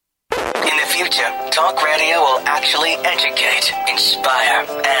future, talk radio will actually educate, inspire,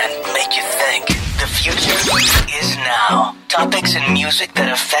 and make you think. The future is now. Topics and music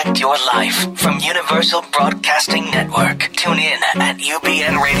that affect your life from Universal Broadcasting Network. Tune in at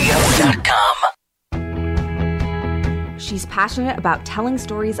ubnradio.com. She's passionate about telling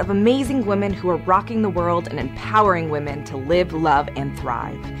stories of amazing women who are rocking the world and empowering women to live, love, and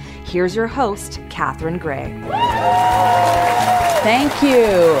thrive. Here's your host, Catherine Gray. Thank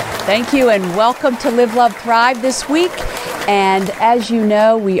you. Thank you, and welcome to Live, Love, Thrive this week. And as you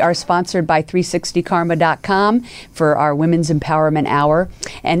know, we are sponsored by 360karma.com for our Women's Empowerment Hour.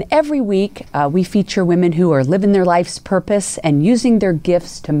 And every week, we feature women who are living their life's purpose and using their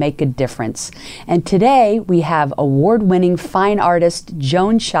gifts to make a difference. And today, we have award-winning fine artist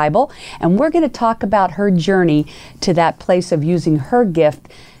Joan Scheibel, and we're going to talk about her journey to that place of using her gift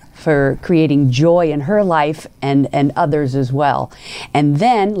for creating joy in her life and others as well. And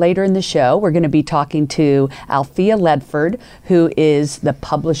then later in the show, we're going to be talking to Althea Ledford, who is the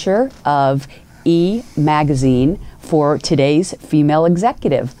publisher of E! Magazine for today's female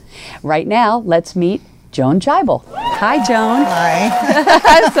executive. Right now, let's meet Joan Scheibel. Hi, Joan. Hi.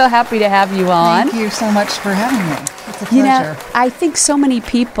 I'm so happy to have you on. Thank you so much for having me. It's a pleasure. You know, I think so many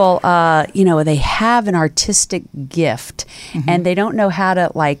people, they have an artistic gift, and they don't know how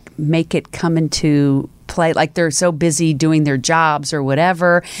to, make it come into play. Like, they're so busy doing their jobs or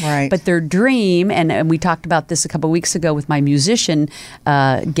whatever. Right. But their dream, and we talked about this a couple of weeks ago with my musician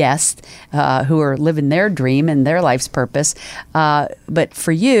guest, who are living their dream and their life's purpose. But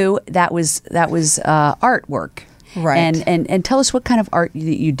for you, that was artwork. Right. And tell us what kind of art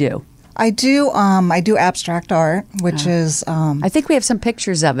that you do. I do abstract art, which is I think we have some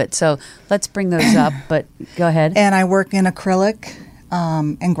pictures of it, so let's bring those up, but go ahead. And I work in acrylic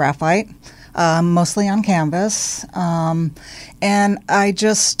and graphite, mostly on canvas. And I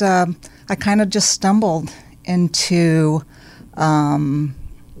kind of just stumbled into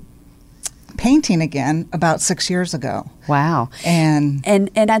painting again about 6 years ago. Wow. And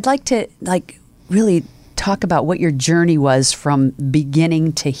I'd like to really talk about what your journey was from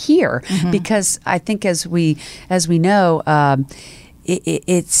beginning to here, because I think as we know,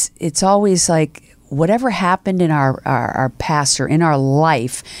 it's always like whatever happened in our past or in our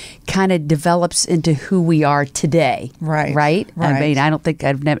life kind of develops into who we are today. Right. I mean, I don't think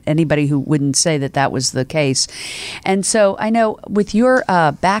I've met anybody who wouldn't say that was the case. And so I know with your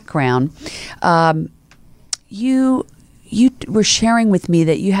background, you were sharing with me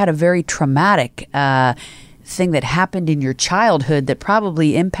that you had a very traumatic thing that happened in your childhood that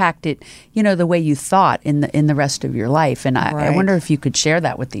probably impacted, the way you thought in the rest of your life. And I wonder if you could share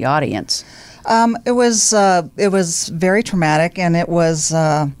that with the audience. It was very traumatic, and it was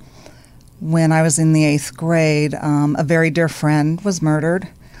when I was in the 8th grade. A very dear friend was murdered.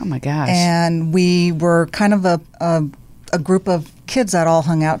 Oh my gosh! And we were kind of a group of kids that all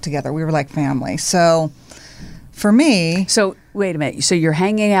hung out together. We were like family. So. For me... So, wait a minute. So you're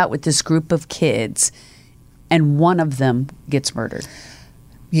hanging out with this group of kids, and one of them gets murdered.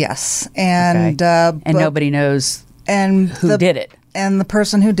 Yes. And and nobody knows who did it. And the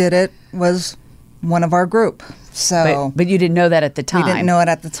person who did it was one of our group. So, but you didn't know that at the time. We didn't know it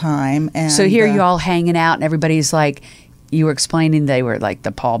at the time. And so here you're all hanging out, and everybody's like... You were explaining they were like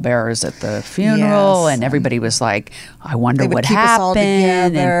the pallbearers at the funeral, and everybody was like, I wonder what happened. They would keep us all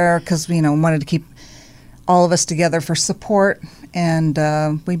together because, wanted to keep... all of us together for support, and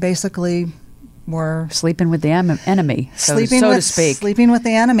we basically were sleeping with the enemy, so to speak. Sleeping with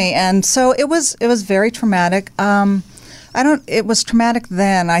the enemy, and so it was very traumatic. It was traumatic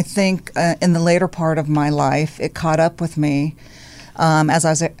then. I think in the later part of my life, it caught up with me. As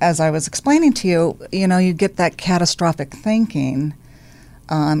I was explaining to you, you get that catastrophic thinking,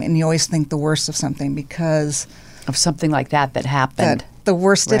 and you always think the worst of something because of something like that happened. The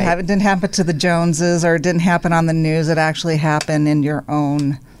worst did happen. It didn't happen to the Joneses, or it didn't happen on the news. It actually happened in your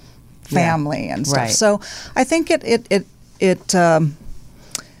own family and stuff. Right. So I think it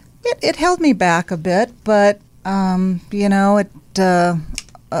held me back a bit, but a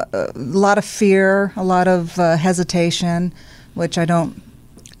lot of fear, a lot of hesitation, which I don't.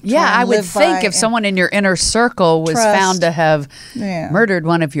 Yeah, I would think if someone in your inner circle was found to have murdered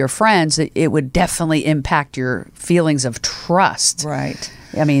one of your friends, it would definitely impact your feelings of trust. Right.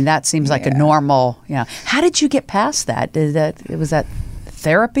 I mean, that seems like a normal, How did you get past that? Was that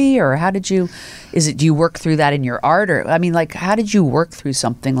therapy, or how did you, do you work through that in your art? Or, I mean, how did you work through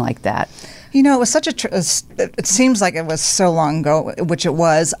something like that? It was such it seems like it was so long ago, which it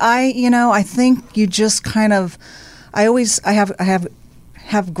was. I think you just kind of, I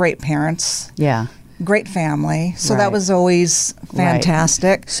have great parents. Yeah. great family. So Right. that was always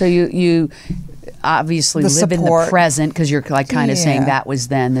fantastic. So you obviously live in the present because you're like kind of saying that was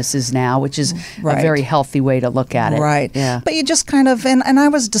then, this is now, which is a very healthy way to look at it. Right. Yeah. But you just kind of, and I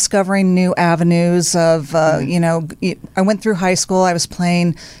was discovering new avenues of, you know, I went through high school, I was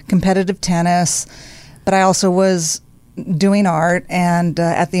playing competitive tennis, but I also was doing art. And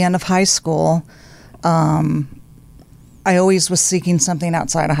at the end of high school, I always was seeking something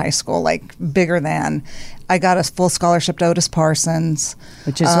outside of high school, like bigger than. I got a full scholarship to Otis Parsons,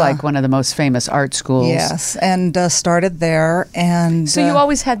 which is like one of the most famous art schools. Yes, and started there. And so you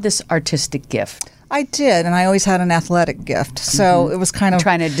always had this artistic gift. I did, and I always had an athletic gift. So it was kind of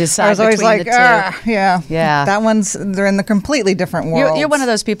trying to decide. I was always between like, the two. yeah. That one's, they're in the completely different world. You're one of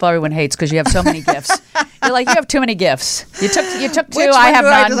those people everyone hates because you have so many gifts. You're like, you have too many gifts. You took two. Which I one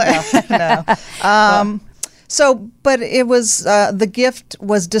have do none. No. So, but it was the gift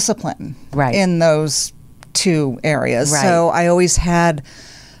was discipline, right, in those two areas. Right. So I always had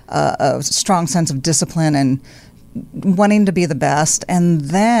a strong sense of discipline and wanting to be the best. And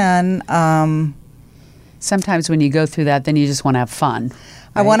then sometimes when you go through that, then you just want to have fun. Right?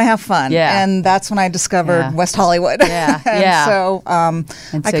 I want to have fun. Yeah. And that's when I discovered West Hollywood. Yeah. And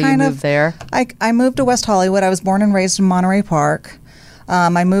so, you moved there? I moved to West Hollywood. I was born and raised in Monterey Park.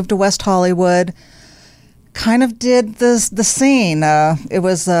 I moved to West Hollywood. Kind of did the scene. It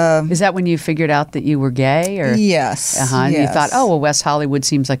was. Is that when you figured out that you were gay? Or? Yes. And yes. you thought, oh, well, West Hollywood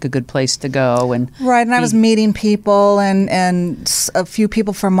seems like a good place to go. And right, and I was meeting people, and a few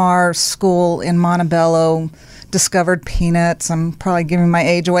people from our school in Montebello discovered Peanuts. I'm probably giving my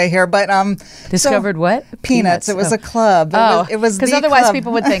age away here, but discovered what? Peanuts. It was a club. It was because otherwise club.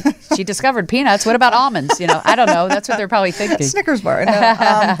 People would think she discovered peanuts. What about almonds? I don't know. That's what they're probably thinking. Snickers bar.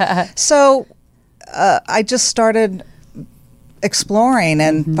 No. So. I just started exploring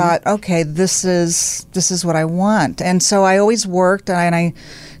and thought, okay, this is what I want. And so I always worked, and I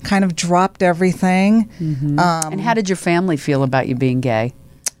kind of dropped everything. And how did your family feel about you being gay?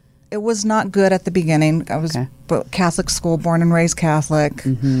 It was not good at the beginning. I was Catholic school, born and raised Catholic.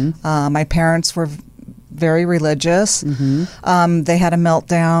 My parents were very religious. They had a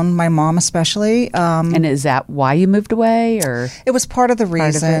meltdown, my mom especially. And is that why you moved away, or it was part of the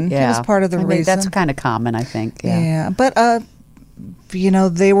reason? It was part of the reason. That's kind of common, I think. Yeah. But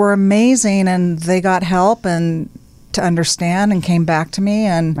they were amazing, and they got help and to understand and came back to me.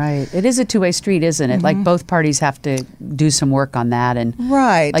 And right, it is a two-way street, isn't it? Like both parties have to do some work on that, and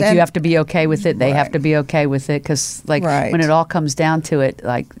right, like you have to be okay with it. They have to be okay with it, because like when it all comes down to it,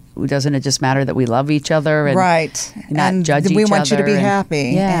 like. Doesn't it just matter that we love each other and not judge each other? We want you to be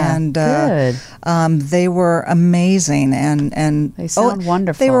happy. Yeah, and good. They were amazing, and they sound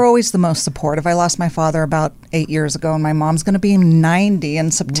wonderful. They were always the most supportive. I lost my father about 8 years ago, and my mom's going to be 90 in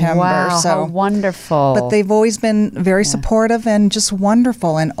September. Wow, so how wonderful! But they've always been very supportive and just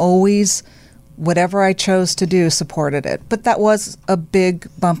wonderful, and always. Whatever I chose to do, supported it. But that was a big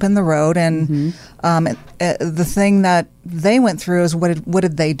bump in the road, and the thing that they went through is what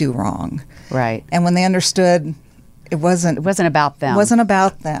did they do wrong? Right. And when they understood, it wasn't about them. It wasn't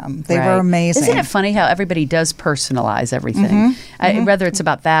about them. They were amazing. Isn't it funny how everybody does personalize everything? Whether it's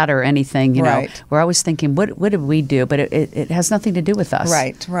about that or anything, you know, we're always thinking, what did we do? But it has nothing to do with us.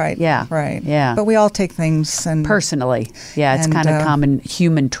 Right. Yeah. Right. Yeah. But we all take things and personally. Yeah, it's kind of common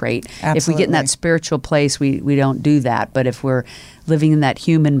human trait. Absolutely. If we get in that spiritual place, we don't do that. But if we're living in that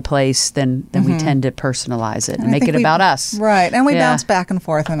human place, then we tend to personalize it and make it about us. Right. And we bounce back and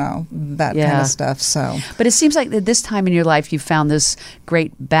forth and all that kind of stuff. So, but it seems like at this time in your life, you found this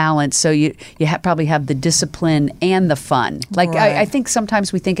great balance. So you probably have the discipline and the fun. Like I think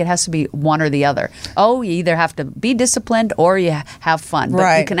sometimes we think it has to be one or the other. Oh, you either have to be disciplined or you have fun.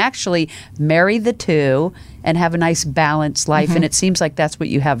 But you can actually marry the two and have a nice balanced life. And it seems like that's what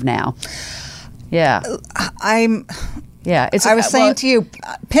you have now. Yeah. I was saying to you,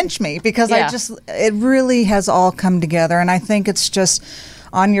 pinch me, because it really has all come together. And I think it's just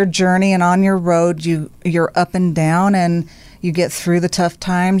on your journey and on your road, you're up and down, and you get through the tough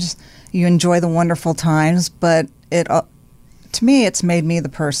times. You enjoy the wonderful times, but to me, it's made me the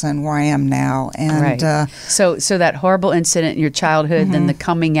person where I am now. And so that horrible incident in your childhood, then the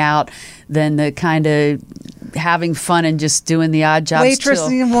coming out, then the kind of having fun and just doing the odd jobs,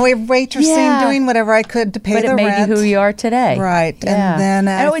 waitressing, doing whatever I could to pay the rent. But it made you who you are today. Right. Yeah. And then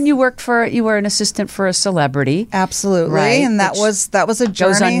and you were an assistant for a celebrity. Absolutely. Right. And that was a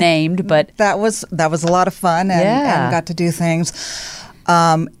journey. Goes unnamed, but that was a lot of fun, and got to do things.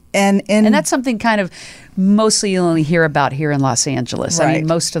 And that's something kind of mostly you only hear about here in Los Angeles. I Right. mean,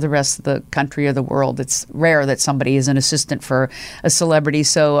 most of the rest of the country or the world, it's rare that somebody is an assistant for a celebrity.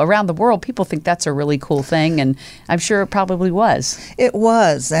 So around the world, people think that's a really cool thing, and I'm sure it probably was. It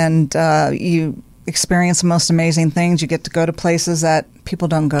was, and you experience the most amazing things. You get to go to places that people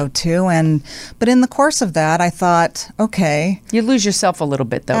don't go to, but in the course of that, I thought, okay. You lose yourself a little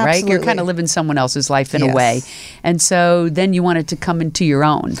bit, though, right? You're Absolutely. kind of living someone else's life in a Yes. way. And so then you wanted to come into your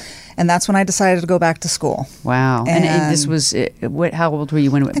own. And that's when I decided to go back to school. Wow. And this was, how old were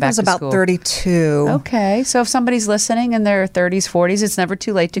you when you went back to school? I was about 32. Okay. So if somebody's listening in their 30s, 40s, it's never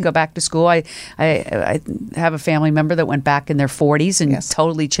too late to go back to school. I have a family member that went back in their 40s and Yes.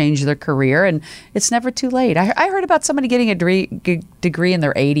 totally changed their career, and it's never too late. I heard about somebody getting a degree in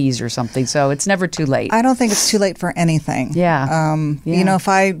their 80s or something, so it's never too late. I don't think it's too late for anything. Yeah. You Yeah. know, if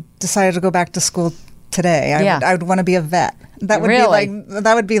I decided to go back to school today, I would want to be a vet. That would Really?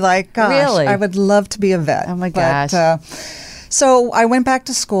 be like, gosh, Really? I would love to be a vet. Oh my gosh. So I went back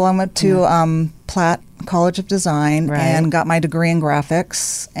to school. I went to Platt College of Design Right. and got my degree in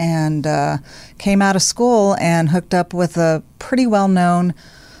graphics, and came out of school and hooked up with a pretty well-known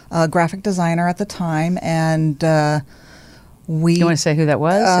graphic designer at the time, and we. You want to say who that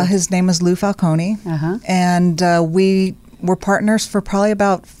was? His name was Lou Falcone, Uh-huh. and we were partners for probably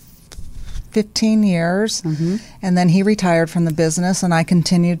about 15 years, and then he retired from the business, and I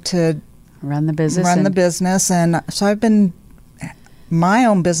continued to Run the business. and so I've been my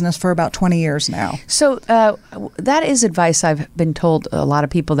own business for about 20 years now. So that is advice I've been told a lot of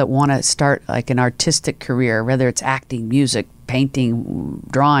people that want to start like an artistic career, whether it's acting, music, painting,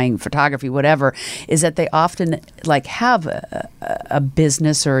 drawing, photography, whatever, is that they often like have a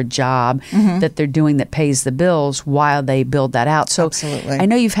business or a job that they're doing that pays the bills while they build that out. So Absolutely. I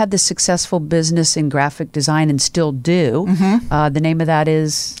know you've had this successful business in graphic design and still do. The name of that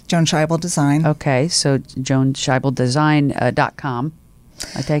is? Joan Scheibel Design. Okay, so joanscheibeldesign.com,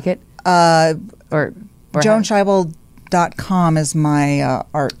 I take it? Or JoanScheibel.com is my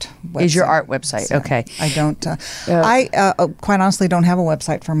art website. Is your art website? So Okay. I don't. I quite honestly don't have a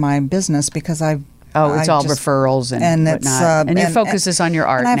website for my business because I've. It's all referrals and it's whatnot. And your focus is on your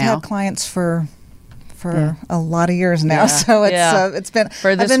art and I've now. had clients for a lot of years now, so it's been.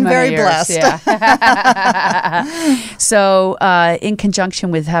 For this I've been many very years, blessed. Yeah. So, in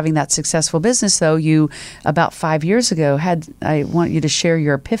conjunction with having that successful business, though, you about 5 years ago I want you to share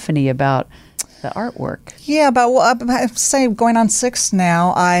your epiphany about the artwork. Yeah, but I'd say going on 6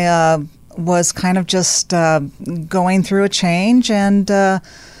 now, I was kind of just going through a change, and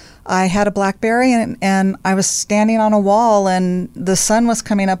I had a BlackBerry, and I was standing on a wall, and the sun was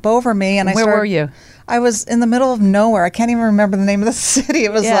coming up over me, and Where were you? I was in the middle of nowhere. I can't even remember the name of the city.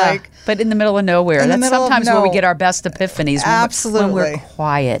 It was but in the middle of nowhere. In the That's middle of sometimes where we no- get our best epiphanies. Absolutely. When we're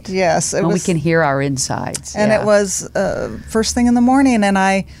quiet. Yes, when we can hear our insides. And it was first thing in the morning, and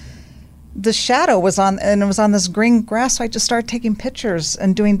the shadow was on, and it was on this green grass. So I just started taking pictures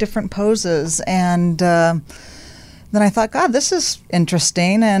and doing different poses, and then I thought, God, this is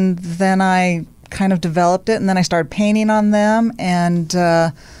interesting. And then I kind of developed it, and then I started painting on them, and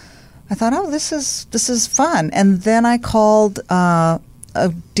I thought, oh, this is fun. And then I called a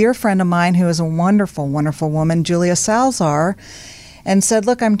dear friend of mine who is a wonderful, wonderful woman, Julia Salzar, and said,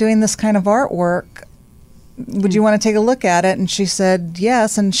 look, I'm doing this kind of artwork. Would you want to take a look at it? And she said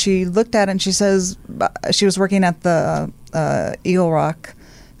yes. And she looked at it, and she says she was working at the Eagle Rock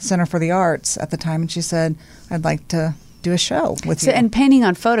Center for the Arts at the time, and she said, I'd like to do a show with you. And painting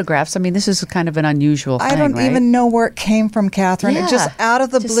on photographs, I mean, this is kind of an unusual thing, I don't right? even know where it came from, Catherine. Yeah. It just out of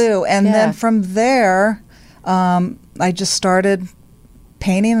the blue. And then from there, I just started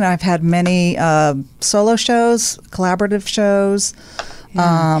painting, and I've had many solo shows, collaborative shows.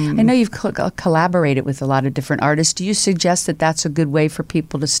 Yeah. I know you've collaborated with a lot of different artists. Do you suggest that that's a good way for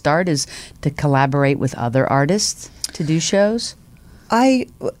people to start, is to collaborate with other artists to do shows?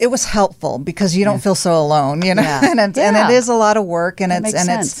 It was helpful because you don't feel so alone, you know, Yeah. and it is a lot of work, and That it's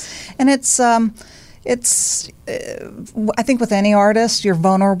makes sense. I think with any artist, you're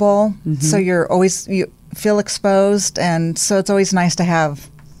vulnerable, so you feel exposed, and so it's always nice to have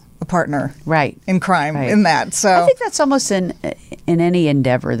a partner, Right. in crime, Right. in that. So I think that's almost in any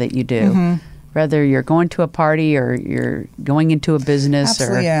endeavor that you do. Whether you're going to a party or you're going into a business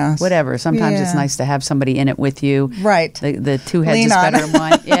Absolutely, or yes. whatever. Sometimes it's Yeah. nice to have somebody in it with you. Right. The two heads Lean is on. better than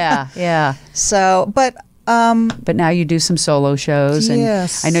one. Yeah, yeah. So, but But now you do some solo shows, and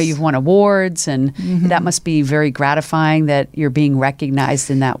Yes. I know you've won awards, and that must be very gratifying that you're being recognized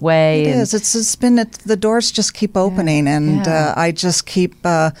in that way. it is. It's been the doors just keep opening, and Yeah. I just keep.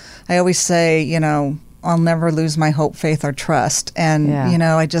 I always say, you know, I'll never lose my hope, faith, or trust. And,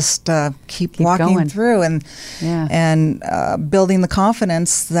 I just keep walking going through and building the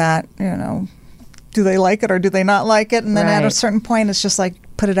confidence that, do they like it or do they not like it? And then at a certain point, it's just like,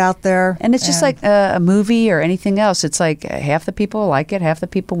 put it out there. And it's just like a movie or anything else. It's like half the people like it, half the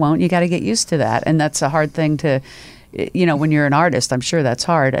people won't. You got to get used to that. And that's a hard thing to, when you're an artist, I'm sure that's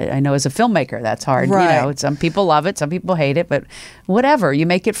hard. I know as a filmmaker, that's hard. Right. Some people love it, some people hate it, but whatever. You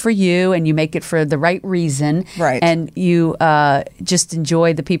make it for you and you make it for the right reason. Right. And you just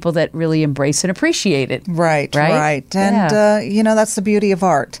enjoy the people that really embrace and appreciate it. Right. And, that's the beauty of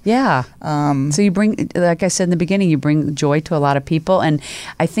art. Yeah. So you bring, like I said in the beginning, you bring joy to a lot of people. And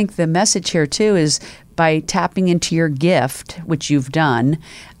I think the message here, too, is by tapping into your gift, which you've done,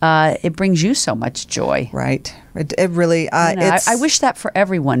 it brings you so much joy. Right. It really, I wish that for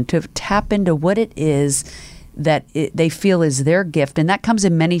everyone, to tap into what it is that they feel is their gift. And that comes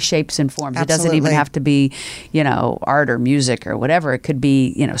in many shapes and forms. Absolutely. It doesn't even have to be, art or music or whatever. It could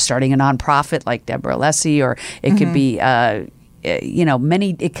be, starting a nonprofit like Deborah Alessi, or it could be,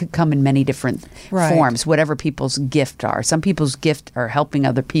 it could come in many different forms, whatever people's gift are. Some people's gift are helping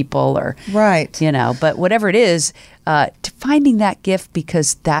other people, or but whatever it is, to finding that gift,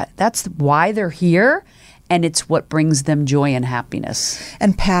 because that's why they're here, and it's what brings them joy and happiness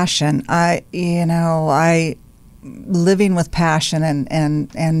and passion. Living with passion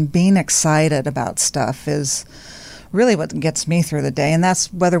and being excited about stuff is really what gets me through the day, and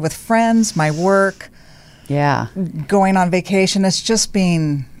that's whether with friends, my work. Yeah. Going on vacation, it's just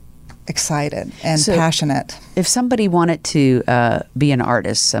being excited and passionate. If somebody wanted to be an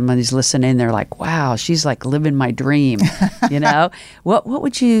artist, somebody's listening, they're like, wow, she's like living my dream, what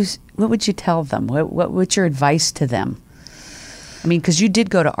would you tell them? What's your advice to them? I mean, because you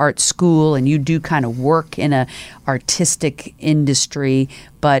did go to art school and you do kind of work in a artistic industry,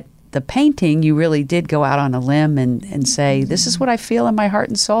 but the painting, you really did go out on a limb and say, this is what I feel in my heart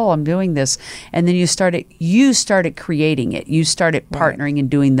and soul. I'm doing this. And then you started creating it. You started partnering and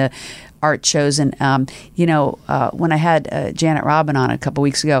doing the art shows. And, when I had Janet Robin on a couple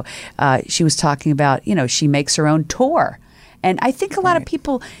weeks ago, she was talking about, she makes her own tour. And I think a lot of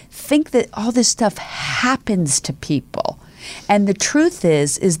people think that all this stuff happens to people. And the truth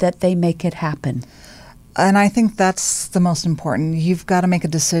is that they make it happen. And I think that's the most important. You've got to make a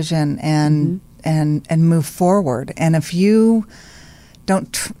decision and move forward. And if you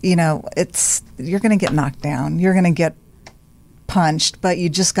don't, you're going to get knocked down. You're going to get punched, but you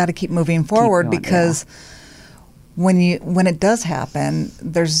just got to keep moving forward, because when it does happen,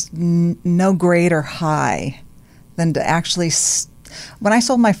 there's no greater high than to actually. When I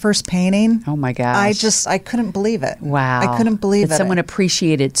sold my first painting, oh my gosh, I couldn't believe it. Wow. I couldn't believe that it. Someone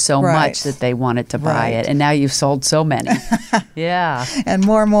appreciated so much that they wanted to buy it. And now you've sold so many. Yeah. And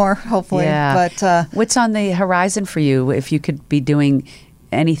more, hopefully. Yeah. But what's on the horizon for you if you could be doing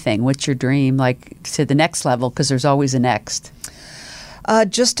anything? What's your dream, like to the next level? Because there's always a next.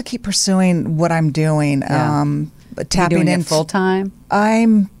 Just to keep pursuing what I'm doing. Yeah. Tapping in full time?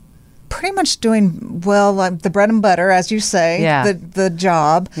 I'm pretty much doing the bread and butter, as you say, the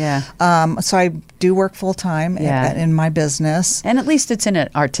job. Yeah. So I do work full time in my business, and at least it's in an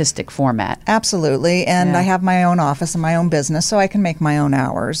artistic format. Absolutely, and I have my own office and my own business, so I can make my own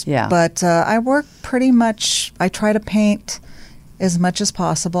hours. Yeah. But I work pretty much. I try to paint as much as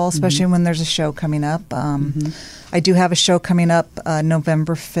possible, especially when there's a show coming up. I do have a show coming up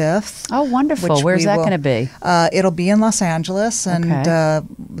November 5th. Oh, wonderful. Where's that going to be? It'll be in Los Angeles. And and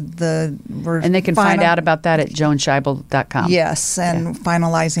they can find out about that at joanscheibel.com. Yes, and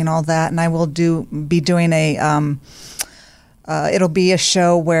finalizing all that. And I will be doing it'll be a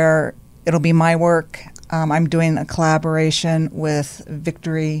show where it'll be my work. I'm doing a collaboration with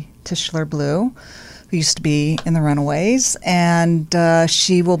Victory Tischler Blue, who used to be in the Runaways, and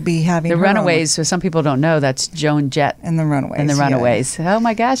she will be having the her Runaways. So some people don't know that's Joan Jett in the Runaways. In the Runaways. Yeah. Oh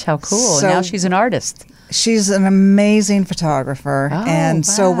my gosh, how cool! So, now she's an artist. She's an amazing photographer,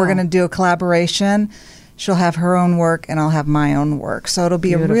 so we're going to do a collaboration. She'll have her own work, and I'll have my own work. So it'll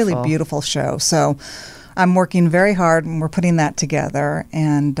be a really beautiful show. So I'm working very hard, and we're putting that together.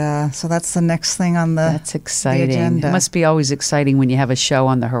 And so that's the next thing on That's exciting. The agenda. It must be always exciting when you have a show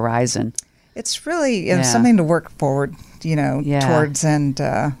on the horizon. It's really something to work forward, towards, and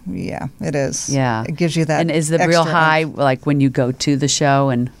it is. Yeah, it gives you that. And is the real high like when you go to the show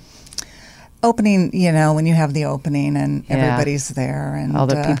and opening? when you have the opening and everybody's there, and all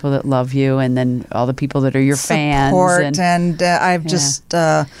the people that love you, and then all the people that are your fans. And I've just.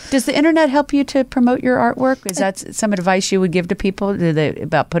 Does the internet help you to promote your artwork? Is that some advice you would give to people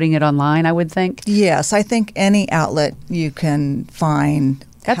about putting it online? I would think. Yes, I think any outlet you can find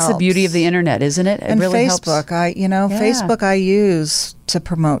That's the beauty of the internet, isn't it? It and really Facebook, helps. Facebook I use to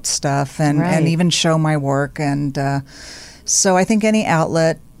promote stuff and even show my work. And so I think any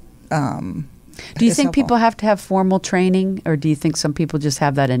outlet. Do you think helpful. people have to have formal training, or do you think some people just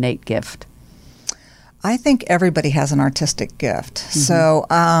have that innate gift? I think everybody has an artistic gift. So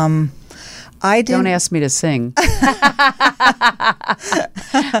I didn't. Don't ask me to sing. Don't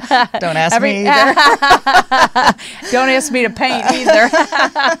ask me either. Don't ask me to paint either.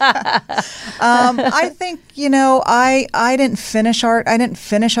 I think, I didn't finish art. I didn't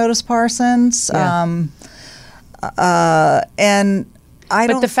finish Otis Parsons. Yeah.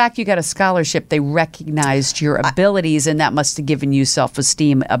 But the fact you got a scholarship, they recognized your abilities, and that must have given you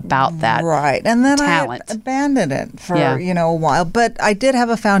self-esteem about that. Right. And then talent. I abandoned it for, a while. But I did have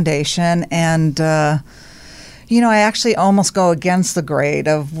a foundation, and, I actually almost go against the grade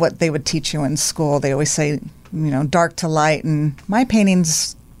of what they would teach you in school. They always say, dark to light, and my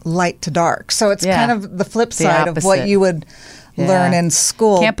painting's light to dark. So it's kind of the flip side of what you would learn in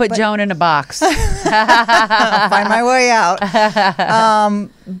school. Can't put Joan in a box. I'll find my way out.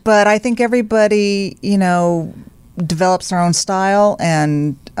 But I think everybody, develops their own style,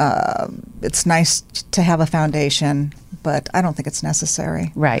 and it's nice to have a foundation, but I don't think it's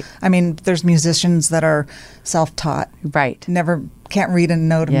necessary. Right. I mean, there's musicians that are self-taught. Right. Can't read a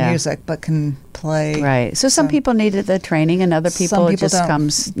note of music, but can play. Right. So some people needed the training, and other people it just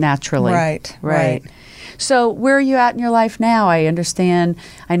comes naturally. Right. So where are you at in your life now? I understand.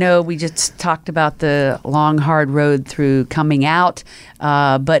 I know we just talked about the long, hard road through coming out,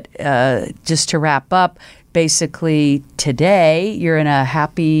 but just to wrap up, basically today you're in a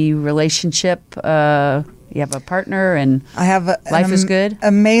happy relationship. You have a partner, and I have life is good.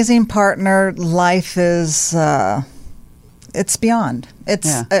 Amazing partner. Life is it's beyond. It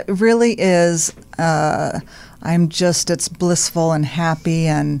really is. It's blissful and happy,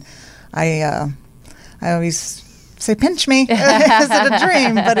 and I always say, pinch me. Is it a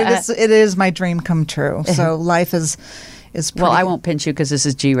dream? But it is my dream come true. So life is pretty. Well, I won't pinch you because this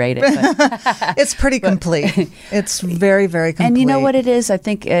is G-rated. But it's pretty complete. It's very, very complete. And you know what it is? I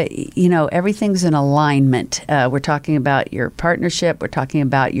think, everything's in alignment. We're talking about your partnership. We're talking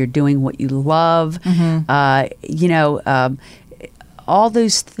about you're doing what you love. All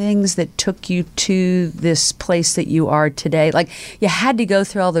those things that took you to this place that you are today. Like, you had to go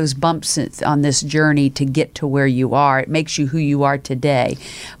through all those bumps on this journey to get to where you are. It makes you who you are today.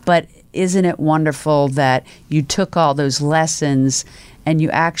 But isn't it wonderful that you took all those lessons and you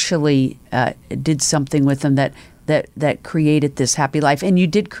actually did something with them that created this happy life? And you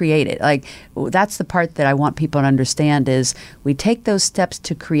did create it. Like, that's the part that I want people to understand is we take those steps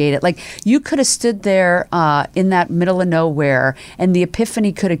to create it. Like, you could have stood there in that middle of nowhere, and the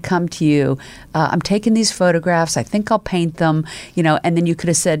epiphany could have come to you. I'm taking these photographs. I think I'll paint them, and then you could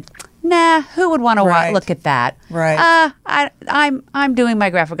have said, nah, who would want to look at that? Right. I'm doing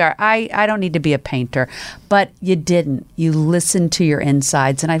my graphic art. I don't need to be a painter. But you didn't. You listened to your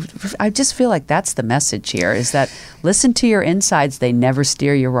insides. And I just feel like that's the message here, is that listen to your insides. They never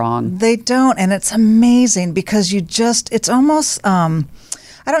steer you wrong. They don't. And it's amazing because it's almost, I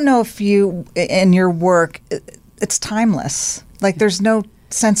don't know if you, in your work, it's timeless. Like, there's no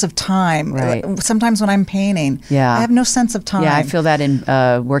sense of time. Right. Sometimes when I'm painting, I have no sense of time. Yeah, I feel that in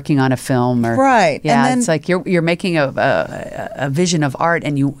working on a film. Right. Yeah, and then, it's like you're making a vision of art,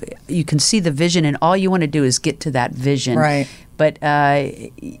 and you can see the vision, and all you want to do is get to that vision. Right. But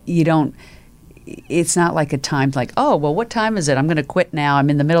you don't. It's not like a time like, oh, well, what time is it? I'm going to quit now. I'm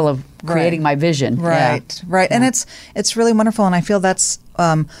in the middle of creating my vision. Right. Yeah. And it's really wonderful, and I feel that's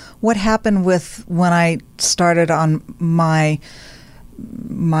what happened with when I started on my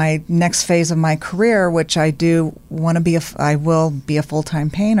next phase of my career, which I will be a full-time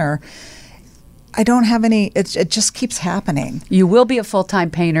painter. I don't have any, it just keeps happening. You will be a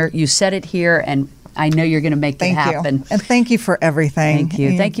full-time painter. You said it here, and I know you're going to make it happen. Thank you. And thank you for everything. Thank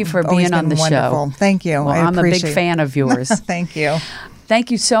you. Thank you for being on the wonderful show. Thank you. Well, I'm a big fan of yours. Thank you.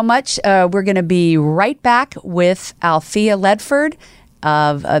 Thank you so much. We're going to be right back with Althea Ledford,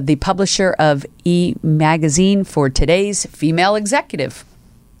 of the publisher of E! Magazine, for today's Female Executive.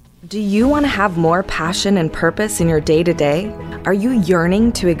 Do you want to have more passion and purpose in your day-to-day? Are you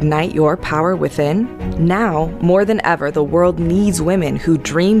yearning to ignite your power within? Now, more than ever, the world needs women who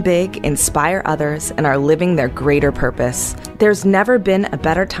dream big, inspire others, and are living their greater purpose. There's never been a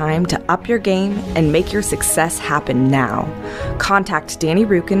better time to up your game and make your success happen now. Contact Danny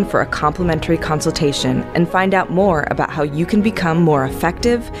Rukin for a complimentary consultation and find out more about how you can become more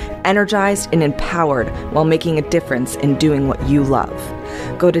effective, energized, and empowered while making a difference in doing what you love.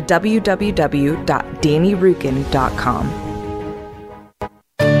 Go to www.dannyrukin.com.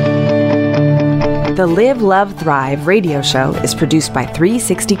 The Live, Love, Thrive radio show is produced by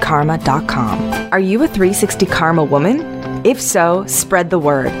 360karma.com. Are you a 360 Karma woman? If so, spread the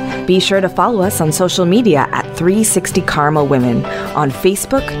word. Be sure to follow us on social media at 360 Karma Women on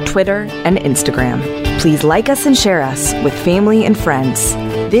Facebook, Twitter, and Instagram. Please like us and share us with family and friends.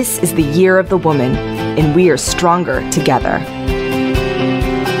 This is the year of the woman, and we are stronger together.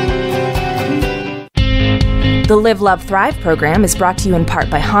 The Live, Love, Thrive program is brought to you in part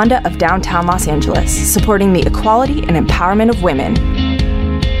by Honda of downtown Los Angeles, supporting the equality and empowerment of women.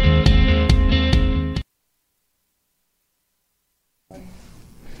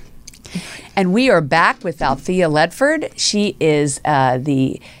 And we are back with Althea Ledford. She is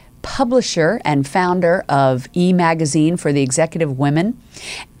the publisher and founder of E-Magazine for the executive women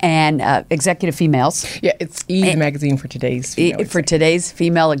and executive females. Yeah, it's E-Magazine for today's female for today's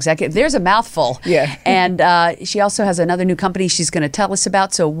female executive. There's a mouthful. Yeah. And she also has another new company she's going to tell us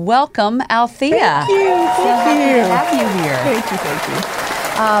about. So welcome, Althea. Thank you. Happy to have you here. Thank you.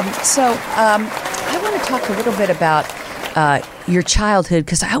 I want to talk a little bit about your childhood,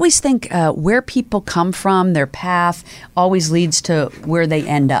 because I always think where people come from, their path, always leads to where they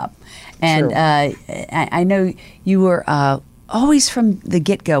end up. And I know you were always from the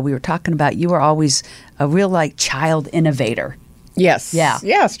get-go, we were talking about, you were always a real child innovator. Yes. Yeah.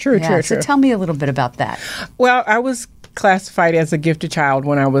 Yes, true. So tell me a little bit about that. Well, I was classified as a gifted child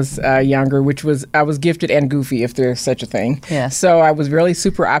when I was younger, which was I was gifted and goofy, if there's such a thing. Yes. So I was really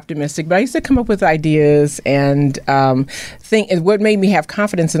super optimistic, but I used to come up with ideas and think. And what made me have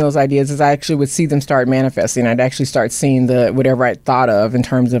confidence in those ideas is I actually would see them start manifesting. I'd actually start seeing whatever I thought of in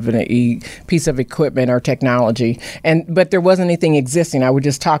terms of a piece of equipment or technology, but there wasn't anything existing. I would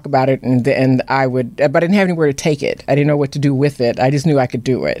just talk about it, but I didn't have anywhere to take it. I didn't know what to do with it. I just knew I could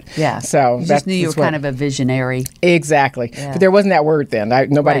do it. Yeah. So you just knew you were kind of a visionary. Exactly. Yeah. But there wasn't that word then.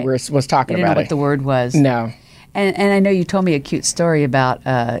 Nobody was talking you didn't about know it. What the word was. No. And I know you told me a cute story about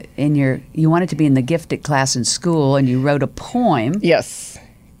you wanted to be in the gifted class in school, and you wrote a poem. Yes.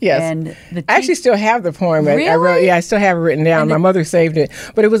 And I actually still have the poem. Really? I wrote. Yeah, I still have it written down. My mother saved it,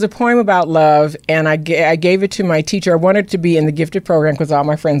 but it was a poem about love, and I gave it to my teacher. I wanted to be in the gifted program because all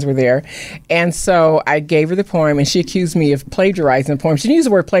my friends were there, and so I gave her the poem, and she accused me of plagiarizing the poem. She didn't use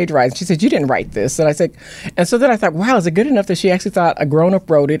the word plagiarizing. She said, "You didn't write this," and I said, and so then I thought, wow, is it good enough that she actually thought a grown-up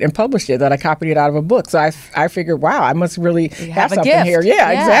wrote it and published it? That I copied it out of a book. So I figured, wow, I must really have something gift. here.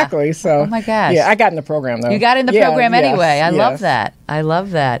 Yeah, exactly. So, oh my gosh, yeah, I got in the program though. You got in the program anyway. I love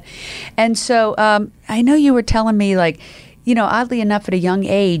that. And so I know you were telling me, oddly enough, at a young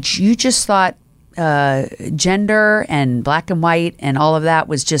age, you just thought gender and black and white and all of that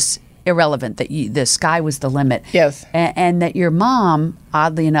was just irrelevant, that the sky was the limit. Yes. And that your mom,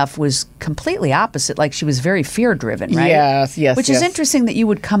 oddly enough, was completely opposite. She was very fear-driven, right? Yes. Which is interesting that you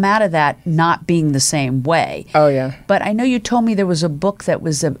would come out of that not being the same way. Oh, yeah. But I know you told me there was a book that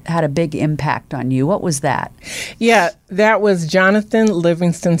had a big impact on you. What was that? Yeah, that was Jonathan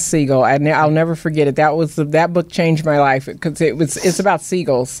Livingston Seagull. I'll never forget it. That book changed my life because it's about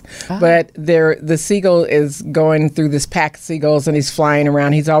seagulls. Oh. But the seagull is going through this pack of seagulls and he's flying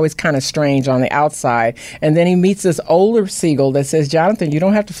around. He's always kind of strange on the outside. And then he meets this older seagull that says, Jonathan, you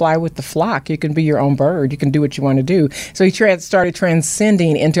don't have to fly with the flock. You can be your own bird. You can do what you want to do. So he started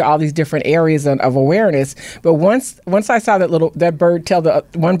transcending into all these different areas of awareness. But once I saw that bird tell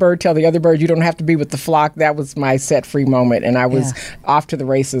one bird tell the other bird, you don't have to be with the flock, that was my set free moment. And I was off to the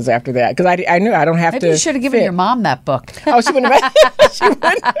races after that. Because I knew I don't have Maybe to you should have given your mom that book. Oh, she wouldn't have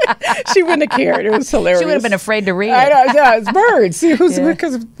she wouldn't have cared. It was hilarious. She would have been afraid to read it. I know, yeah, it's birds.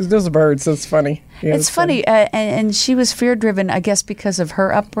 Because those are birds, so it's funny. Yeah, it's funny. And she was fear-driven, I guess, because of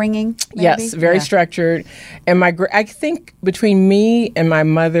her upbringing, maybe? Yes, very structured. And I think between me and my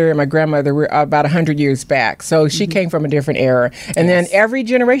mother and my grandmother, we're about 100 years back. So she came from a different era. And then every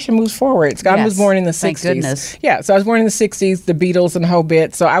generation moves forward. Scott was born in the 60s. Thank goodness. Yeah, so I was born in the 60s, the Beatles and the whole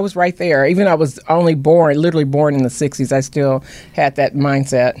bit. So I was right there. Even though I was literally born in the 60s, I still had that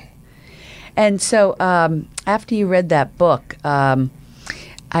mindset. And so after you read that book, one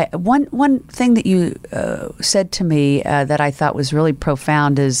thing that you said to me that I thought was really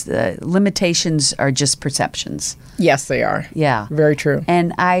profound is limitations are just perceptions. Yes, they are. Yeah. Very true.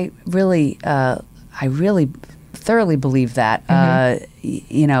 And I really thoroughly believe that.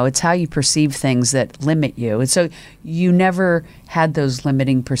 It's how you perceive things that limit you. And so you never had those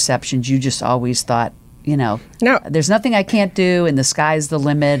limiting perceptions. You just always thought, no, there's nothing I can't do, and the sky's the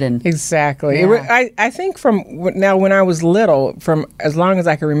limit. And exactly. Yeah. I think when I was little, from as long as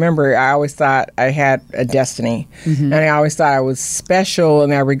I can remember, I always thought I had a destiny, and I always thought I was special in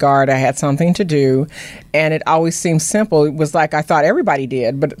that regard. I had something to do, and it always seemed simple. It was like I thought everybody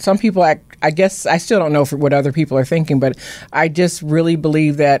did, but some people I guess I still don't know what other people are thinking, but I just really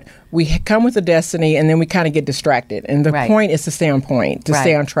believe that we come with a destiny and then we kind of get distracted. And the point is to stay on point, to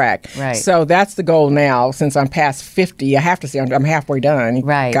stay on track. Right. So that's the goal now. Since I'm past 50, I have to stay on. I'm halfway done,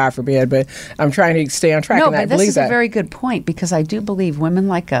 God forbid, but I'm trying to stay on track. No, and I but this believe is that. a very good point, because I do believe women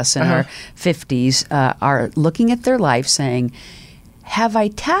like us in our 50s are looking at their life saying, have I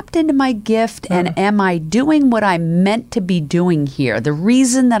tapped into my gift, and am I doing what I'm meant to be doing here? The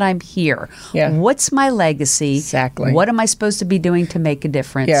reason that I'm here. Yeah. What's my legacy? Exactly. What am I supposed to be doing to make a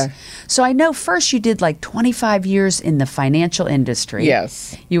difference? Yeah. So I know first you did like 25 years in the financial industry.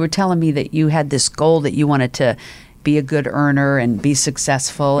 Yes. You were telling me that you had this goal that you wanted to be a good earner and be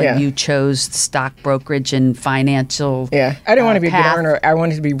successful, and you chose stock brokerage and financial. Yeah, I didn't want to be path. a good earner. I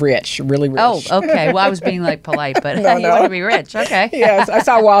wanted to be rich, really rich. Oh, okay. Well, I was being like polite, but you want to be rich. Okay. Yes, I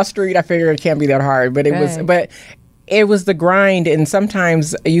saw Wall Street. I figured it can't be that hard, but it was. But it was the grind, and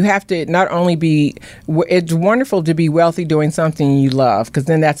sometimes you have to not only be. It's wonderful to be wealthy doing something you love, because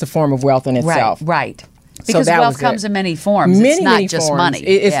then that's a form of wealth in itself. Right. Because so wealth comes in many forms. It's not just forms. money.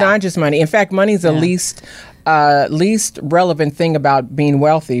 It's not just money. In fact, money is the least relevant thing about being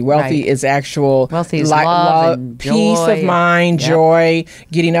wealthy. Wealthy is actual love and peace joy. of mind, joy,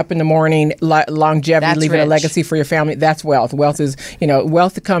 getting up in the morning, longevity, That's leaving rich. a legacy for your family. That's wealth. Wealth is,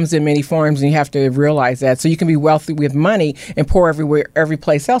 wealth comes in many forms, and you have to realize that. So you can be wealthy with money and pour every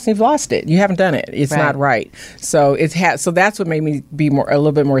place else, and you've lost it. You haven't done it. It's not right. So so that's what made me be a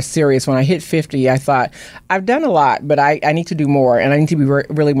little bit more serious. When I hit 50, I thought, I've done a lot, but I need to do more, and I need to be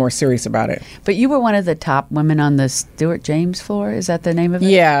really more serious about it. But you were one of the top women on the Stuart James floor. Is that the name of it?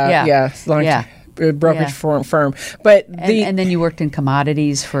 Yeah. Brokerage firm. But and then you worked in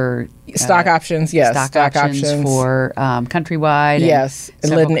commodities for stock options, yes. Stock options for Countrywide. Yes.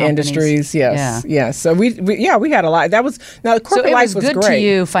 Linden Industries, yes. Yes. So we had a lot. That was, now the corporate life was great. So it was good to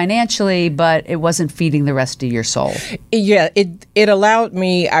you financially, but it wasn't feeding the rest of your soul. Yeah, it allowed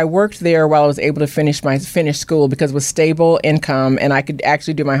me, I worked there while I was able to finish school, because it was stable income, and I could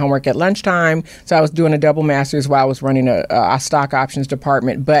actually do my homework at lunchtime. So I was doing a double master's while I was running a stock options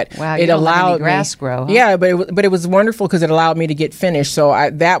department. But it allowed me grass grow. Huh? Yeah, but it was wonderful because it allowed me to get finished. So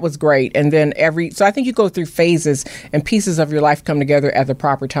that was great. And then so I think you go through phases, and pieces of your life come together at the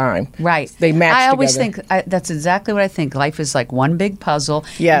proper time. Right. They match I always together. think that's exactly what I think. Life is like one big puzzle.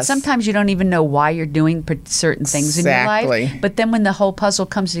 Yes. And sometimes you don't even know why you're doing certain things in your life. But then when the whole puzzle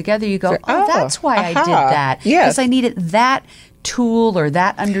comes together, you go, that's why I did that. Yes. Because I needed that tool or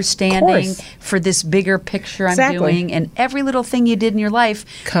that understanding for this bigger picture I'm doing, and every little thing you did in your life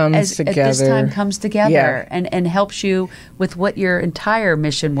comes together at this time comes together and helps you with what your entire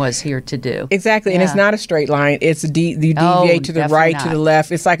mission was here to do. Exactly. And it's not a straight line. It's you deviate to the right, to the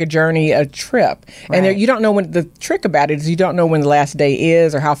left. It's like a journey, a trip. And you don't know when. The trick about it is you don't know when the last day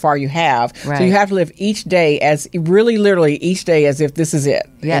is or how far you have. Right. So you have to live each day as really literally each day as if this is it.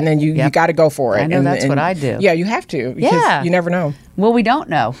 Yeah. And then you got to go for it. I know that's what I do. Yeah, you have to, because you never know. Well, we don't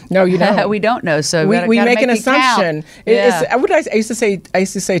know. No, you don't. We don't know. So we make an assumption. I used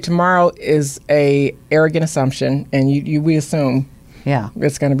to say tomorrow is a arrogant assumption, and we assume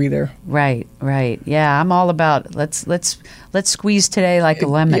it's going to be there. Right. Yeah, I'm all about let's squeeze today like a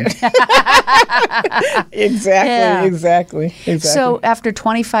lemon. Exactly. So after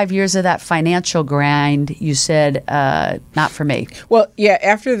 25 years of that financial grind, you said, not for me. Well, yeah,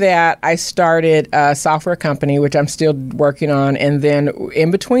 after that, I started a software company, which I'm still working on. And then in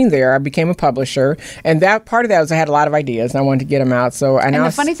between there, I became a publisher. And that part of that was I had a lot of ideas, and I wanted to get them out. And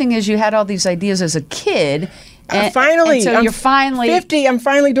the funny thing is you had all these ideas as a kid. Finally, so you're finally 50. I'm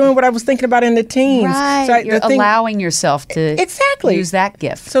finally doing what I was thinking about in the teens. Right. So you're allowing yourself to use that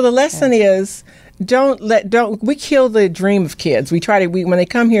gift. So the lesson is, we kill the dream of kids. When they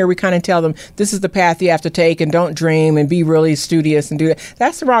come here, we kind of tell them this is the path you have to take, and don't dream and be really studious and do that.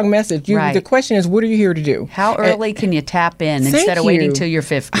 That's the wrong message. The question is, what are you here to do? How early can you tap in instead of waiting till you're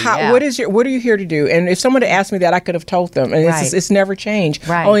 50? What are you here to do? And if someone had asked me that, I could have told them. And it's never changed.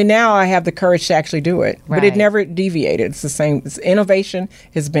 Right. Only now I have the courage to actually do it. But it never deviated. It's the same. Innovation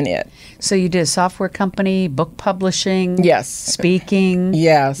has been it. So you did a software company, book publishing, speaking.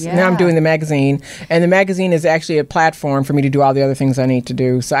 Yes. Yeah. Now I'm doing the magazine. And the magazine is actually a platform for me to do all the other things I need to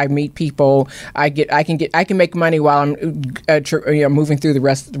do. So I meet people. I can make money while I'm moving through the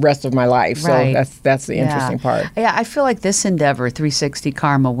rest of my life. So that's the interesting part. Yeah, I feel like this endeavor, 360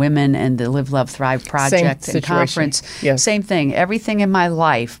 Karma Women and the Live, Love, Thrive project and conference, same thing. Everything in my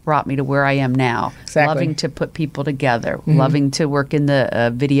life brought me to where I am now. Exactly. Loving to put people together, loving to work in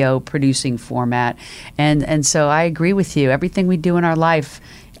the video producing format, and so I agree with you. Everything we do in our life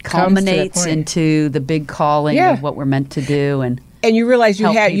culminates into the big calling of what we're meant to do. And And you realize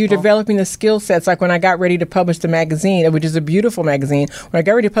you're people. developing the skill sets. Like when I got ready to publish the magazine, which is a beautiful magazine, when I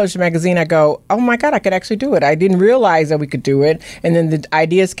got ready to publish the magazine, I go, oh my God, I could actually do it. I didn't realize that we could do it. And then the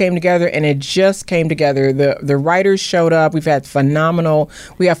ideas came together, and it just came together. The writers showed up. We have phenomenal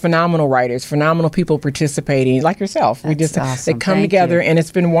writers, phenomenal people participating, like yourself. That's awesome. They come Thank together, you. and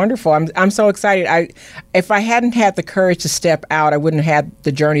it's been wonderful. I'm so excited. If I hadn't had the courage to step out, I wouldn't have had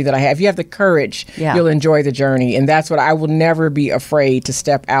the journey that I have. If you have the courage, you'll enjoy the journey. And that's what I will never be afraid to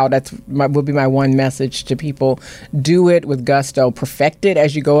step out. Will be my one message to people. Do it with gusto. Perfect it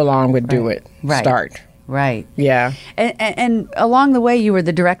as you go along, but do it. Right. Start. Right. Yeah. And along the way, you were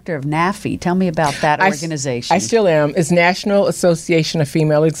the director of NAFI. Tell me about that organization. I still am. It's National Association of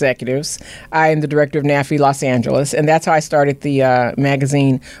Female Executives. I am the director of NAFI Los Angeles, and that's how I started the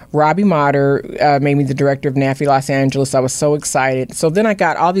magazine. Robbie Motter made me the director of NAFI Los Angeles. I was so excited. So then I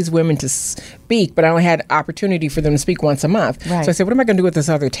got all these women to speak, but I only had opportunity for them to speak once a month. Right. So I said, what am I going to do with this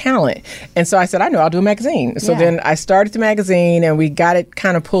other talent? And so I said, I know, I'll do a magazine. So then I started the magazine, and we got it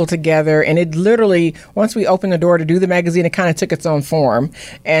kind of pulled together, and it literally, once we opened the door to do the magazine, it kind of took its own form.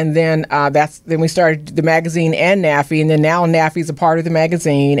 And then then we started the magazine and NAFI, and then now NAFI is a part of the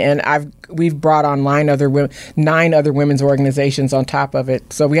magazine, and we've brought on 9 other women's organizations on top of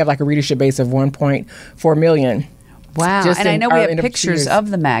it. So we have like a readership base of 1.4 million. Wow. And I know we have pictures of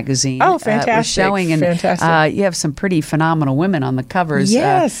the magazine. Oh, fantastic. We're showing, and fantastic. You have some pretty phenomenal women on the covers.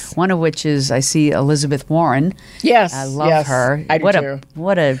 Yes. One of which is, I see Elizabeth Warren. Yes. I love her. I do too.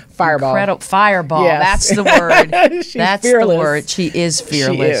 What a fireball. Incredible fireball. Yes. That's the word. She's That's fearless. the word. She is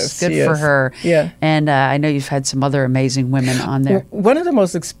fearless. Good for her. Yeah. And I know you've had some other amazing women on there. One of the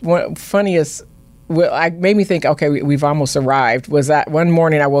most funniest, I made me think, okay, we've almost arrived, was that one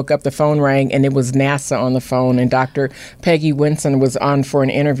morning I woke up, the phone rang, and it was NASA on the phone, and Dr. Peggy Winson was on for an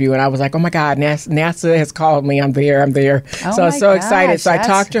interview, and I was like, oh my God, NASA has called me, I'm there. Oh, so I was so excited. So I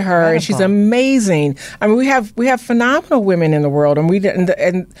talked to her, and she's amazing. I mean, we have phenomenal women in the world,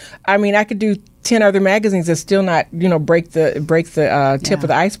 and I mean, I could do 10 other magazines that still not, break the tip of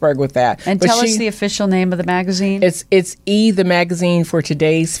the iceberg with that. And tell us the official name of the magazine. It's the magazine for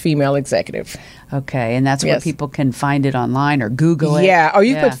today's female executive. Okay, and that's where people can find it online or Google it. Yeah, or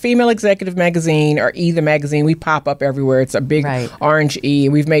you put Female Executive Magazine or the magazine. We pop up everywhere. It's a big orange E.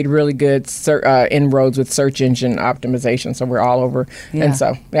 We've made really good inroads with search engine optimization, so we're all over. Yeah. And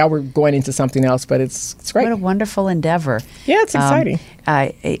so now we're going into something else, but it's great. What a wonderful endeavor. Yeah, it's exciting.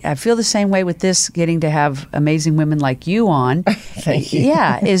 I feel the same way with this, getting to have amazing women like you on. Thank you.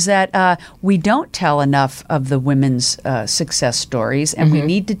 Yeah, is that we don't tell enough of the women's success stories, and we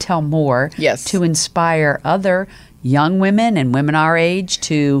need to tell more to inspire other young women and women our age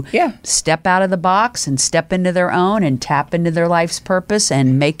to step out of the box and step into their own and tap into their life's purpose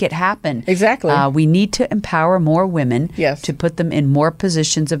and make it happen. Exactly. We need to empower more women to put them in more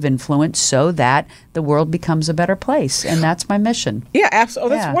positions of influence so that the world becomes a better place. And that's my mission. Yeah,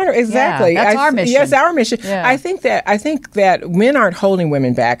 absolutely. That's wonderful. Exactly. Yeah, that's our mission. Yes, our mission. Yeah. I think that men aren't holding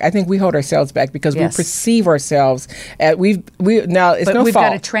women back. I think we hold ourselves back because we perceive ourselves as we've got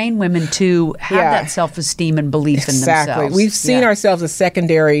to train women to have that self-esteem and belief in themselves. We've seen ourselves as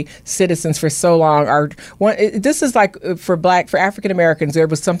secondary citizens for so long. This is like for African Americans, there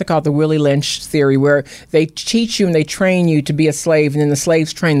was something called the Willie Lynch theory, where they teach you and they train you to be a slave, and then the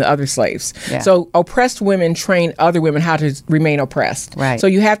slaves train the other slaves. Yeah. So oppressed women train other women how to remain oppressed. Right. So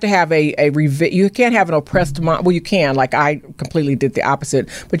you have to have you can't have an oppressed mom. Well, you can, like I completely did the opposite,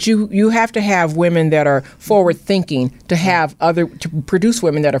 but you have to have women that are forward thinking to produce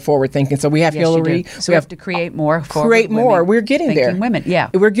women that are forward thinking. So we have Hillary. So we have to create more. We're getting there. Women,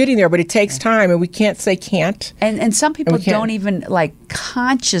 we're getting there, but it takes time, and we can't say can't. And some people don't even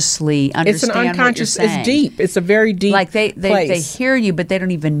consciously understand. It's an unconscious. What you're saying. It's deep. It's a very deep. Like they hear you, but they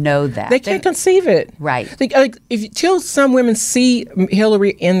don't even know that. They can't conceive it. Right. Till some women see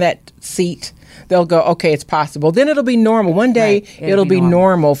Hillary in that seat, they'll go, okay, it's possible. Then it'll be normal. One day it'll be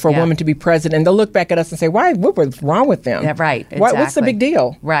normal for a woman to be president, and they'll look back at us and say, "Why? What was wrong with them?" Yeah, right. Exactly. What's the big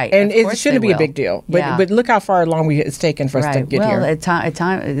deal? Right. And it shouldn't be a big deal. But look how far along it's taken for us to get here.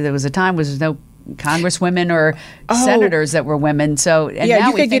 There was a time there was no congresswomen or senators that were women. So now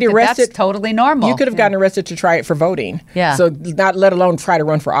you we could think get arrested. That's totally normal. You could have gotten arrested to try it for voting. Yeah. So not let alone try to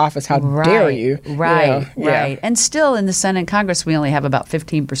run for office. How dare you? Right. Right. And still in the Senate and Congress, we only have about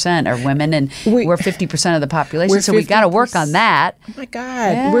 15% are women, and we're 50% of the population. So we got to work on that. Oh my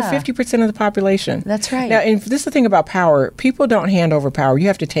God, we're 50% of the population. That's right. Now, and this is the thing about power. People don't hand over power. You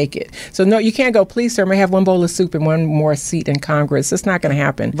have to take it. So no, you can't go, please, sir, may I have one bowl of soup and one more seat in Congress. It's not going to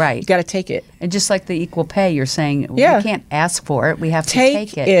happen. Right. You got to take it. And just just like the equal pay, you're saying we can't ask for it. We have to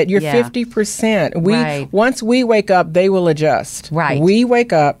take it. You're 50%. Right. Once we wake up, they will adjust. Right. We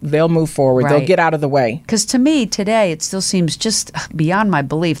wake up, they'll move forward. Right. They'll get out of the way. Because to me, today, it still seems just beyond my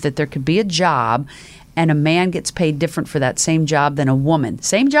belief that there could be a job and a man gets paid different for that same job than a woman.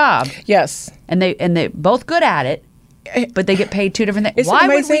 Same job. Yes. And they both good at it, but they get paid two different things. Isn't Why it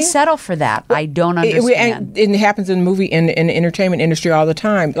would amazing? we settle for that? I don't understand. And it happens in the movie in the entertainment industry all the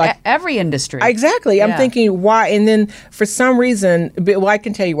time. Like every industry. Exactly. I'm thinking why, and then for some reason, well, I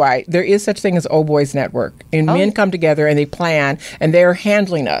can tell you why. There is such thing as Old Boys Network, and men come together and they plan, and they're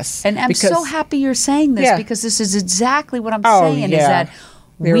handling us. And I'm so happy you're saying this because this is exactly what I'm saying. Is that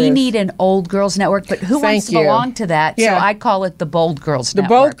we need an old girls network, but who wants to belong to that? Yeah. So I call it the Bold Girls Network.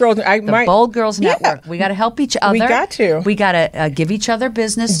 The Bold Girls Network. We got to help each other. We got to. We got to give each other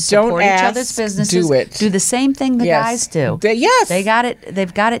business, support each other's businesses. Do it. Do the same thing the guys do. Yes. They got it.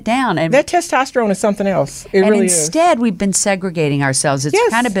 They've got it down. And that testosterone is something else. It really is. And instead, we've been segregating ourselves. It's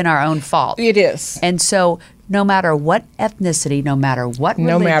kind of been our own fault. It is. And so no matter what ethnicity, no matter what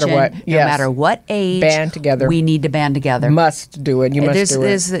religion, no matter what age, band together. We need to band together. Must do it. You must do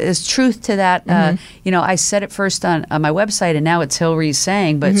it. There's truth to that. I said it first on my website, and now it's Hillary's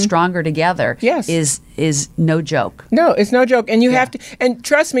saying, but stronger together is no joke. No, it's no joke. And you have to, and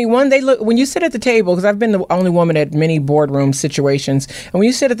trust me, when you sit at the table, because I've been the only woman at many boardroom situations, and when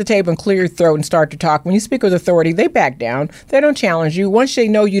you sit at the table and clear your throat and start to talk, when you speak with authority, they back down. They don't challenge you. Once they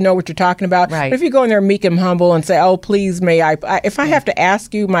know you know what you're talking about. Right. But if you go in there meek and humble and say, oh, please, may I if I have to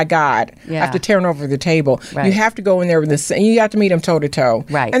ask you, my God, I have to turn over the table. Right. You have to go in there with this, and you have to meet them toe to toe.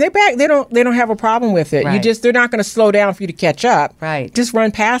 Right. And they don't have a problem with it. Right. They're not going to slow down for you to catch up. Right. Just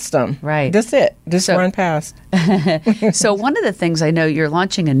run past them. Right. That's it. Just run past. So one of the things I know, you're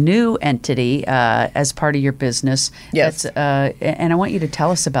launching a new entity as part of your business. Yes. And I want you to tell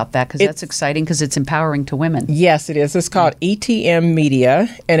us about that, because that's exciting, because it's empowering to women. Yes, it is. It's called ETM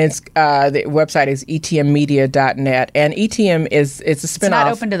Media, and it's the website is etmmedia.net. And ETM it's a spinoff. It's not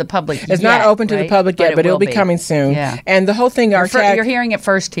open to the public It's not open to the public yet, but it'll be coming soon. Yeah. And the whole thing, you're hearing it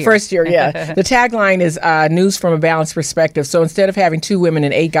first here. First here, yeah. The tagline is news from a balanced perspective. So instead of having 2 women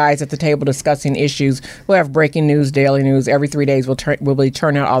and 8 guys at the table discussing issues, we'll have breaking news, daily news. Every 3 days we'll be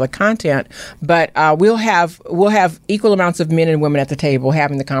turning out all the content. But we'll have equal amounts of men and women at the table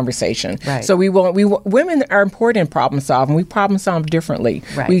having the conversation. Right. So women are important in problem solving. We problem solve differently.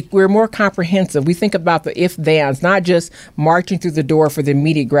 Right. We're more comprehensive. We think about the if-thens, not just marching through the door for the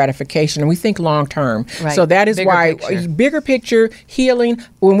immediate gratification. And we think long term. Right. So that is bigger picture, healing.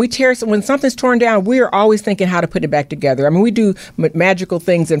 When something's torn down, we are always thinking how to put it back together. I mean, we do magical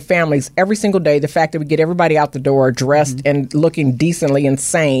things in families every single day. The fact that we get everybody out the door dressed and looking decently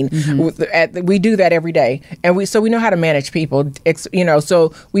insane, we do that every day, and we know how to manage people.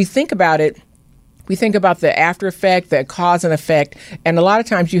 So we think about it. We think about the after effect, the cause and effect, and a lot of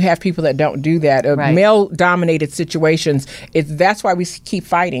times you have people that don't do that. Male-dominated situations, that's why we keep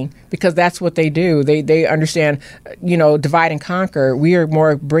fighting, because that's what they do. They understand, divide and conquer. We are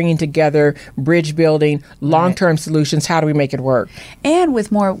more bringing together, bridge building, long-term solutions. How do we make it work? And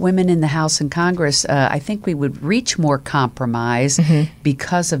with more women in the House and Congress, I think we would reach more compromise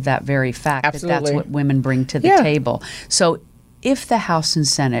because of that very fact. Absolutely. That's what women bring to the table. So if the House and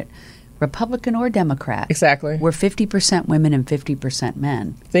Senate, Republican or Democrat, exactly, we're 50% women and 50%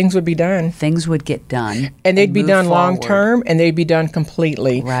 men, things would be done. Things would get done. And they'd be done long term, and they'd be done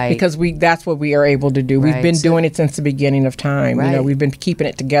completely. Right. Because that's what we are able to do. Right. We've been doing it since the beginning of time. Right. We've been keeping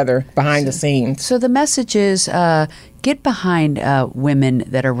it together behind the scenes. So the message is get behind women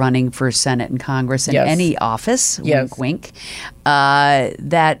that are running for Senate and Congress in any office, wink, wink,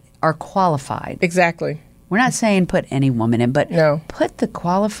 that are qualified. Exactly. We're not saying put any woman in, but put the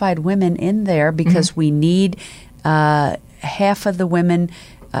qualified women in there, because we need half of the women,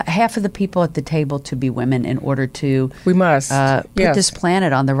 half of the people at the table to be women in order to put this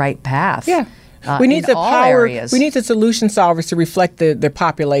planet on the right path. Yeah. We need the power. Areas. We need the solution solvers to reflect the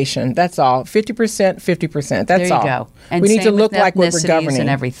population. That's all. 50%, 50%. That's all. There you go. And we need to look like what we're ethnicities governing and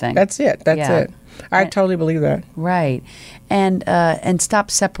everything. That's it. That's it. I totally believe that. Right. And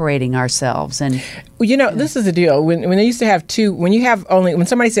stop separating ourselves. And this is the deal. When they used to have when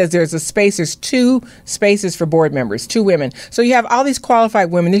somebody says there's a space, there's 2 spaces for board members, 2 women. So you have all these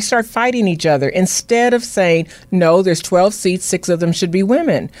qualified women. They start fighting each other instead of saying, no, there's 12 seats, 6 of them should be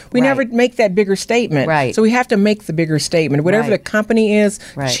women. We never make that bigger statement. Right. So we have to make the bigger statement. Whatever the company is,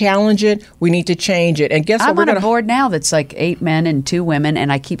 challenge it. We need to change it. And guess what? I'm on a board now that's like 8 men and 2 women,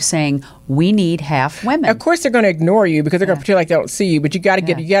 and I keep saying we need half women. Of course, they're going to ignore you because they're going to pretend like they don't see you. But you got to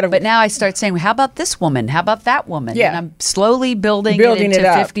get. You got to. But now I start saying, well, how about this woman? How about that woman? Yeah. And I'm slowly building it into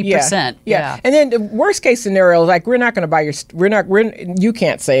 50%. Yeah. And then the worst case scenario is like, we're not going to buy your. You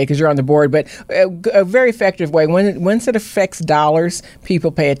can't say it because you're on the board. But a very effective way once it affects dollars,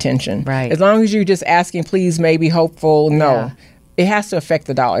 people pay attention. Right. As long as you're just asking, please, maybe, hopeful, no. Yeah. It has to affect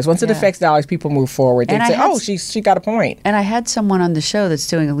the dollars. Once it affects dollars, people move forward. They say, "Oh, she got a point." And I had someone on the show that's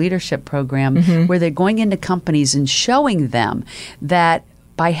doing a leadership program where they're going into companies and showing them that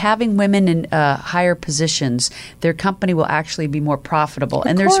by having women in higher positions, their company will actually be more profitable.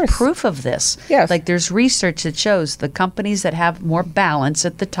 And there's proof of this. Yes. Like there's research that shows the companies that have more balance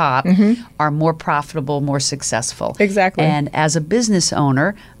at the top are more profitable, more successful. Exactly. And as a business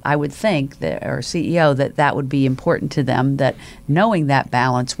owner, I would think that, or CEO, that would be important to them, that knowing that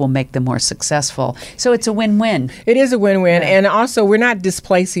balance will make them more successful. So it's a win-win. It is a win-win. And also, we're not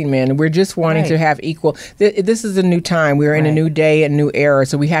displacing men. We're just wanting to have equal. This is a new time. We're in a new day, a new era.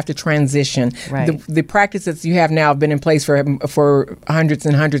 So we have to transition. Right. The practices you have now have been in place for hundreds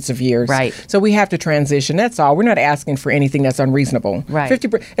and hundreds of years. Right. So we have to transition. That's all. We're not asking for anything that's unreasonable. Right.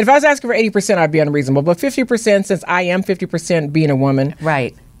 50%. If I was asking for 80%, I'd be unreasonable. But 50%, since I am 50% being a woman.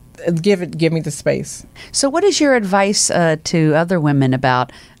 Right. Give me the space. So what is your advice to other women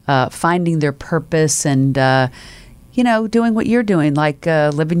about finding their purpose and, doing what you're doing, like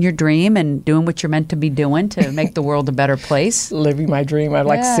living your dream and doing what you're meant to be doing to make the world a better place? Living my dream. I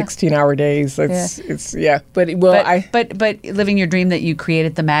like 16-hour days. But living your dream that you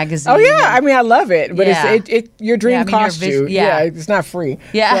created the magazine. Oh yeah, I mean I love it, but it's your dream costs you. Yeah, it's not free.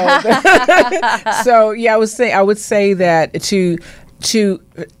 Yeah. So I would say that to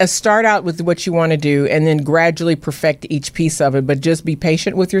start out with what you want to do and then gradually perfect each piece of it, but just be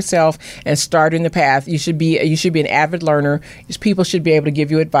patient with yourself and start in the path. You should be an avid learner. People should be able to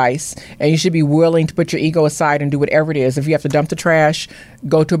give you advice, and you should be willing to put your ego aside and do whatever it is. If you have to dump the trash,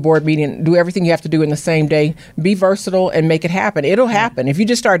 go to a board meeting, do everything you have to do in the same day, be versatile and make it happen. It'll happen. If you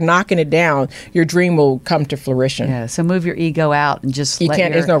just start knocking it down, your dream will come to fruition. Yeah, so move your ego out and just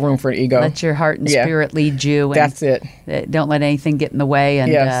there's no room for an ego. Let your heart and spirit lead you. And that's it. Don't let anything get in the way.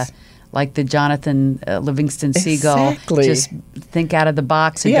 And like the Jonathan Livingston Seagull, just think out of the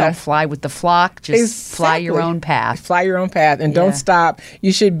box and don't fly with the flock. Just fly your own path. Fly your own path and don't stop.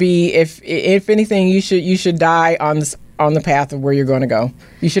 You should be, if anything, you should die on the path of where you're going to go.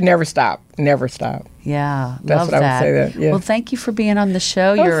 You should never stop. Never stop. Yeah, that's love what that. I would say. That. Yeah. Well, thank you for being on the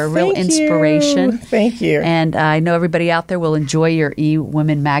show. You're a real inspiration. Thank you. And I know everybody out there will enjoy your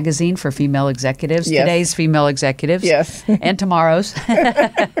E-Women magazine for female executives. Yes. Today's female executives. Yes. And tomorrow's.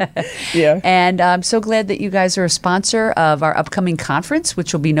 Yeah. And I'm so glad that you guys are a sponsor of our upcoming conference,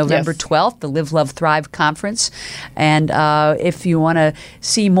 which will be November 12th, the Live, Love, Thrive conference. And if you want to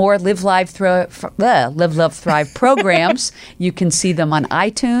see more Live, Love, Thrive programs, you can see them on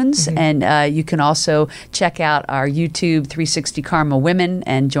iTunes, and you can also check out our YouTube 360 Karma Women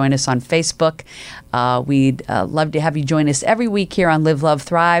and join us on Facebook. We'd love to have you join us every week here on Live, Love,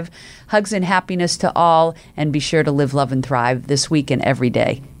 Thrive. Hugs and happiness to all, and be sure to live, love, and thrive this week and every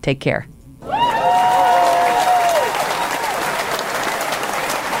day. Take care.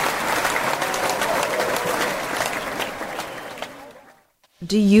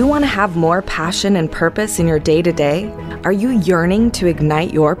 Do you want to have more passion and purpose in your day-to-day? Are you yearning to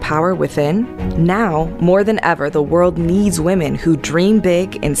ignite your power within? Now, more than ever, the world needs women who dream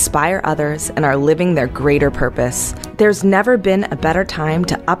big, inspire others, and are living their greater purpose. There's never been a better time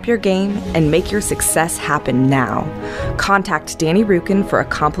to up your game and make your success happen now. Contact Danny Rukin for a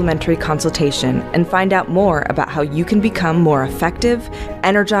complimentary consultation and find out more about how you can become more effective,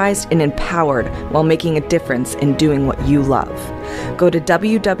 energized, and empowered while making a difference in doing what you love. Go to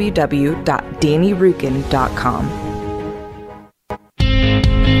www.dannyrukin.com.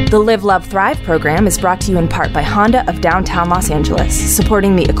 The Live, Love, Thrive program is brought to you in part by Honda of downtown Los Angeles,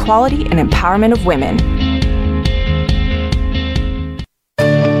 supporting the equality and empowerment of women.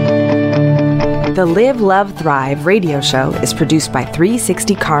 The Live, Love, Thrive radio show is produced by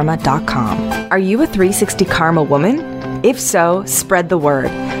 360karma.com. Are you a 360 Karma woman? If so, spread the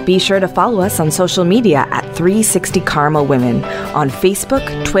word. Be sure to follow us on social media at 360 Karma Women on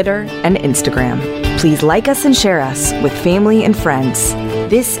Facebook, Twitter, and Instagram. Please like us and share us with family and friends.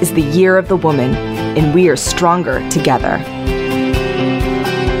 This is the year of the woman, and we are stronger together.